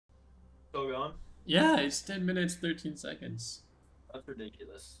Still going? Yeah, it's 10 minutes, 13 seconds. That's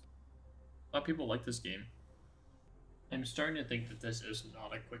ridiculous. A lot of people like this game. I'm starting to think that this is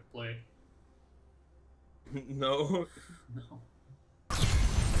not a quick play. No. No.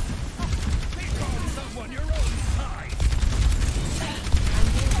 Someone your own side.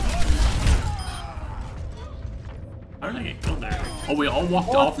 How did I get killed there? Oh, we all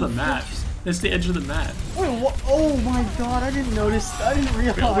walked off the map. That's the edge of the map. Wait, what? Oh my god, I didn't notice. I didn't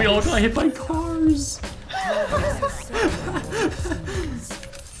realize. We all got hit by cars.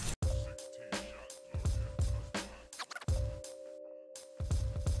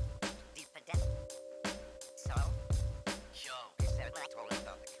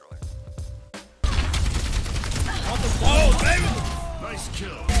 Oh, baby! Nice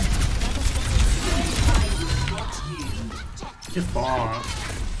kill. Get far.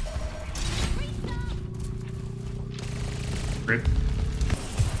 Rip.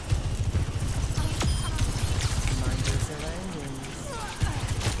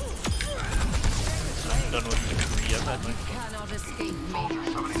 Done with the Korea, but Cannot escape me.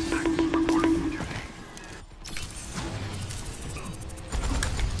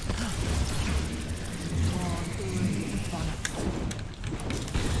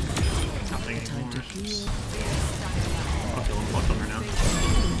 Nothing anymore. I'll kill him. I'll kill her now.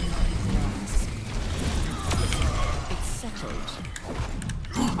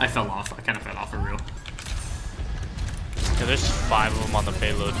 I fell off. I kind of fell off for real. yeah, there's 5 of them on the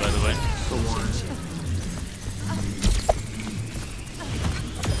payload, by the way. The one.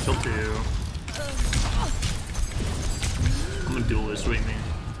 Kill 2. I'm a duelist, wait man.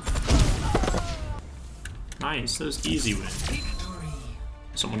 Nice, that was easy win.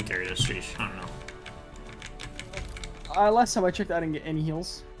 Someone carried us, sheesh. I don't know. Last time I checked, I didn't get any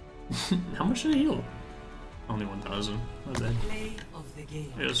heals. How much did I heal? Only 1,000. That was bad.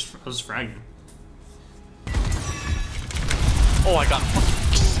 I was fragging. Oh, I got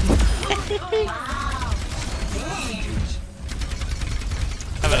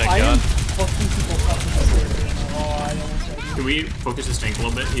Having a gun. Fucking people fucking this game. Oh, I don't. Can we focus this tank a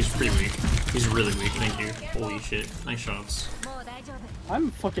little bit? He's pretty weak. He's really weak, thank you. Holy shit. Nice shots.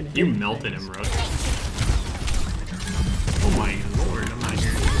 I'm fucking. You hitting melted things. him, bro. Oh my lord, I'm not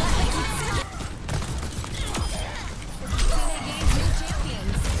here.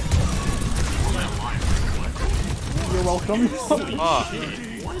 You're welcome. Holy Oh.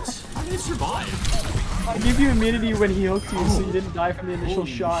 shit. What? How did I survive? I gave you immunity when he hooked you, so you didn't die from the initial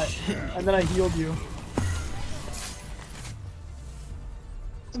Holy shot, shit. and then I healed you.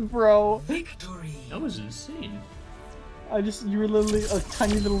 Bro, That was insane. you were literally a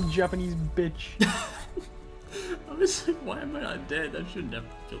tiny little Japanese bitch. I was like, why am I not dead? That shouldn't have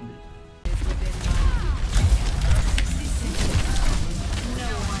killed me.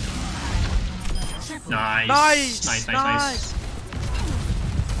 Nice. Nice, nice.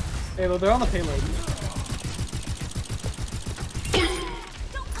 Hey, well, they're on the payload.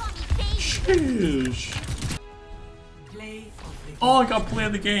 Sheesh. Oh, I got play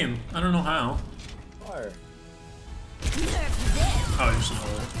of the game. I don't know how. Fire. Oh, just an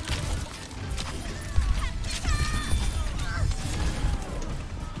ult.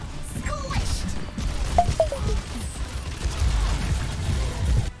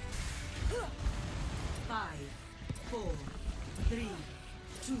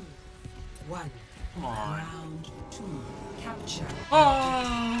 Come on. Round 2. Capture.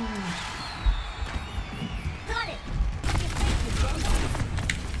 Oh! Got it.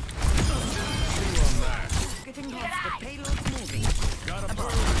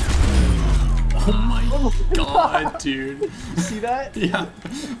 Oh my god, dude. See that? Yeah.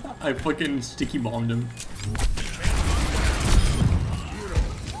 I fucking sticky bombed him.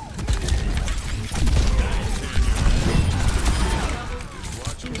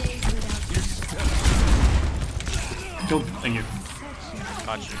 Killed. Thank you.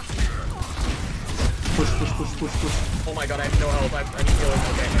 Got you. Push. Oh my god, I have no health. I need healing.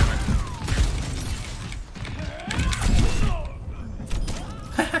 Okay, never mind.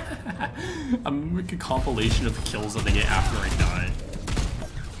 I'm making a compilation of kills that they get after I die.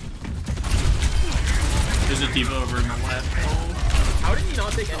 There's a diva over in my left. How did he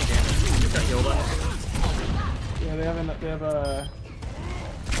not take any damage? He just got healed up. Yeah, they have a.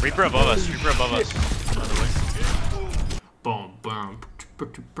 Reaper above us. Reaper above us. By the way. Boom, boom.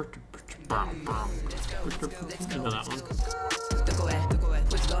 Into that one.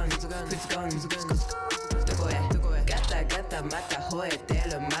 Gata, mata, joder, te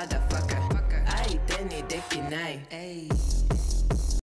lo motherfucker. Ay, tenis de Kinai.